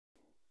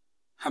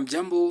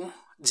Hamjambo,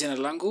 jina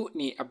langu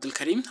ni Abdul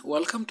Karim.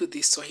 Welcome to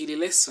this Swahili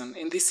lesson.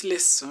 In this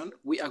lesson,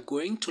 we are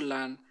going to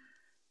learn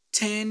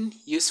 10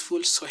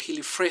 useful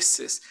Swahili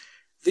phrases.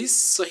 These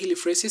Swahili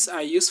phrases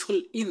are useful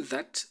in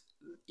that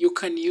you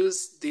can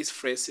use these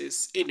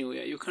phrases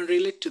anywhere. You can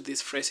relate to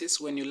these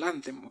phrases when you learn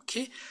them,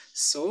 okay?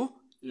 So,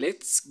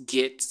 let's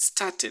get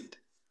started.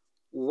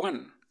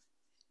 1.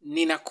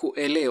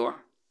 Ninakuelewa.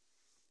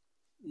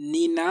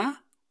 Ninakuelewa.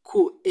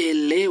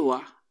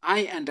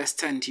 I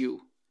understand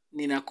you.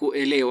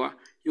 Ninakuelewa.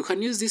 You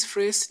can use this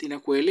phrase,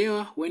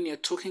 ninakuelewa, when you're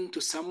talking to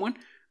someone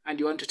and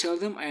you want to tell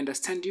them, I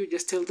understand you.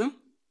 Just tell them,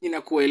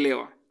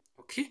 ninakuelewa.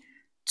 Okay?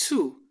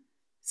 2.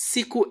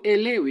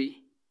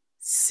 Sikuelewi.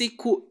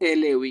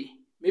 Sikuelewi.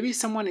 Maybe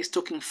someone is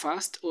talking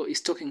fast or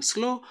is talking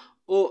slow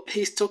or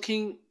he's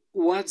talking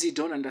words you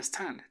don't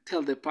understand.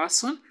 Tell the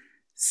person,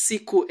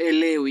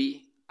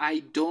 sikuelewi.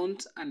 I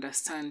don't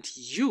understand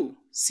you.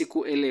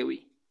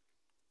 Sikuelewi.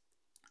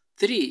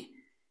 3.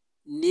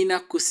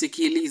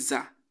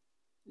 Ninakusikiliza.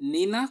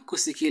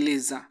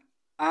 Ninakusikiliza.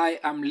 I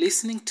am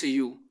listening to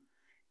you.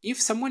 If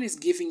someone is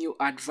giving you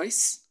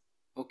advice,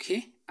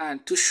 okay,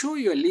 and to show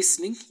you're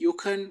listening, you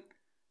can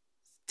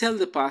tell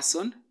the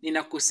person,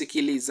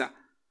 ninakusikiliza.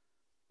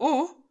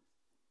 Or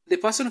the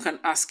person can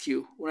ask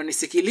you,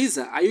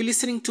 unanisikiliza? Are you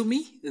listening to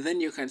me? Then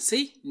you can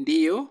say,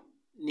 ndiyo,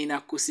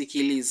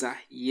 ninakusikiliza.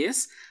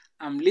 Yes,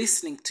 I'm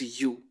listening to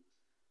you.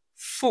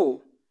 4.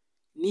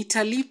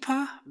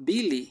 Nitalipa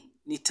bili.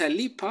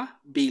 Nitalipa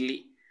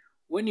bili.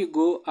 When you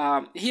go,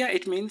 here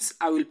it means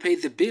I will pay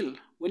the bill.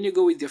 When you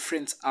go with your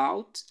friends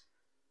out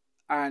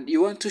and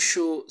you want to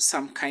show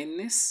some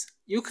kindness,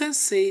 you can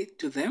say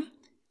to them,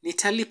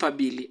 nitalipa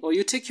bili. Or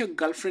you take your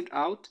girlfriend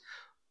out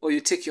or you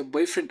take your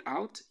boyfriend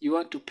out, you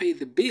want to pay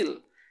the bill.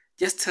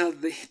 Just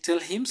tell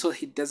him so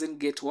he doesn't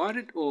get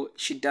worried or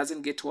she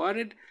doesn't get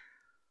worried.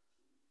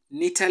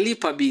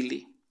 Nitalipa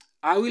bili.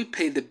 I will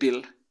pay the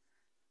bill.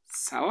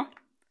 Sawa?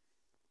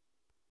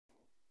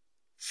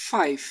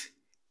 5.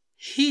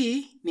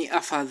 Hii ni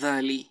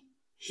afadhali.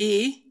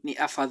 Hii ni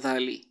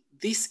afadhali.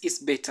 This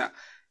is better.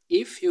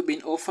 If you've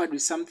been offered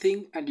with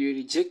something and you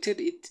rejected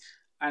it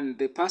and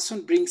the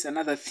person brings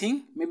another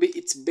thing, maybe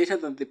it's better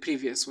than the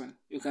previous one.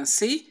 You can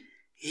say,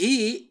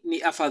 hii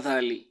ni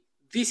afadhali.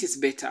 This is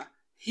better.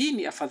 Hii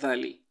ni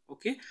afadhali.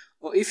 Okay?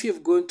 Or if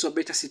you've gone to a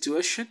better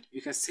situation,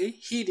 you can say,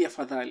 hii ni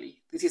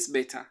afadhali. This is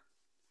better.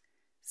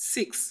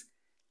 6.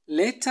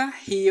 Leta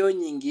hiyo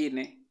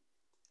nyingine.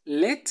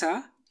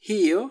 Leta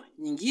hiyo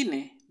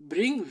nyingine.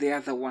 Bring the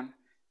other one.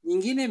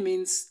 Nyingine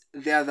means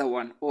the other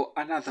one or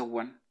another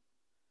one.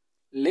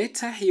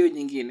 Leta hiyo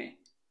nyingine.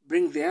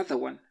 Bring the other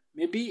one.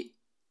 Maybe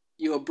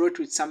you are brought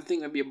with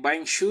something, maybe you're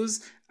buying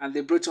shoes and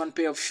they brought one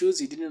pair of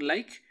shoes you didn't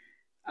like.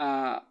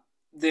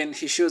 Then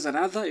he shows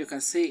another. You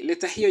can say,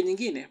 leta hiyo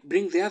nyingine.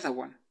 Bring the other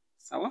one.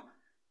 Sawa?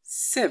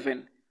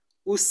 7.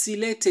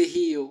 Usilete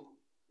hiyo.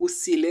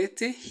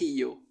 Usilete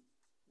hiyo.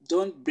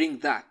 Don't bring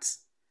that.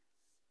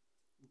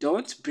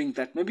 Don't bring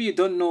that. Maybe you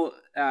don't know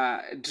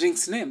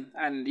drink's name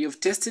and you've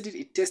tasted it.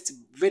 It tastes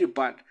very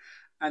bad.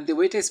 And the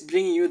waiter is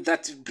bringing you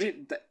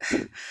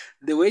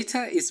the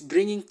waiter is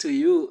bringing to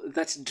you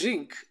that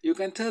drink. You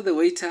can tell the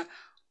waiter,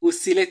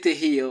 usilete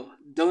hiyo.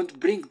 Don't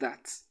bring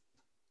that.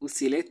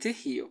 Usilete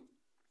hiyo.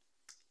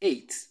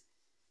 8.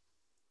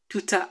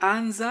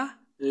 Tutaanza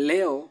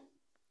leo.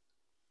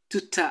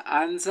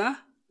 Tutaanza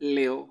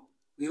leo.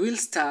 We will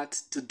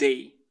start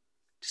today.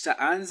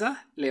 Tutaanza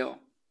leo.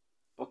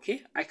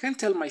 Okay, I can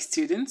tell my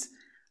students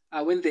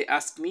when they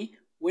ask me,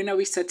 when are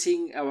we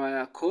starting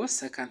our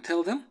course? I can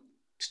tell them,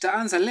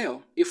 tutaanza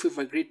leo. If we've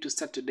agreed to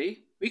start today,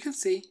 we can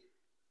say,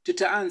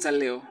 tutaanza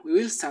leo. We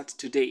will start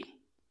today.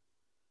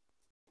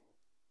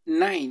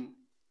 9.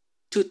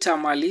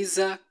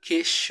 Tutamaliza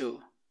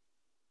kesho.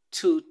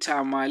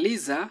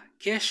 Tutamaliza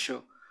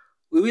kesho.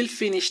 We will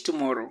finish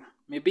tomorrow.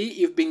 Maybe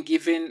you've been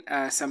given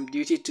some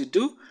duty to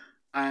do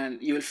and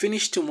you will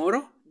finish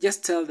tomorrow.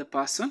 Just tell the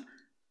person,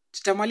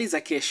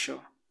 tutamaliza kesho.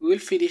 We will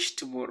finish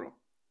tomorrow.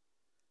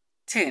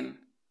 10.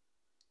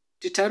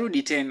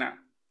 Tutarudi tena.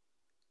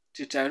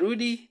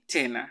 Tutarudi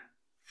tena.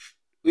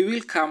 We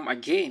will come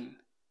again.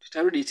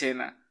 Tutarudi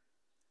tena.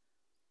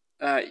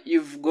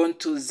 You've gone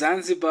to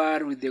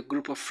Zanzibar with your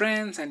group of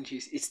friends and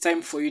it's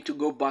time for you to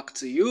go back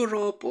to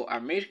Europe or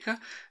America.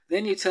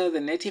 Then you tell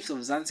the natives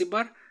of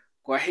Zanzibar,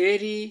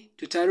 kwaheri,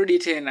 tutarudi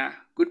tena.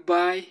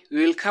 Goodbye,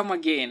 we will come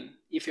again.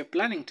 If you're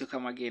planning to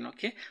come again,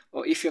 okay?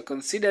 Or if you're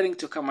considering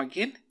to come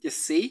again, just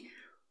say,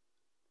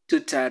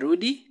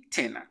 tutarudi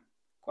tena.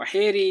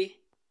 Kwaheri.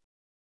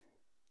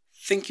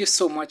 Thank you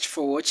so much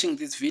for watching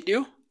this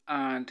video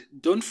and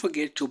don't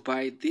forget to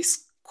buy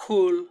this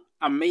cool,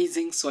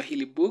 amazing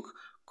Swahili book,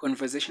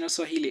 Conversational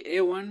Swahili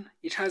A1.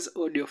 It has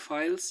audio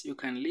files. You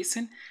can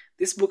listen.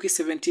 This book is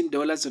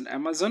 $17 on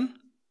Amazon.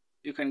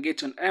 You can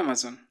get on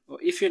Amazon. Or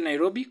if you're in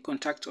Nairobi,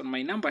 contact on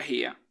my number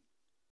here.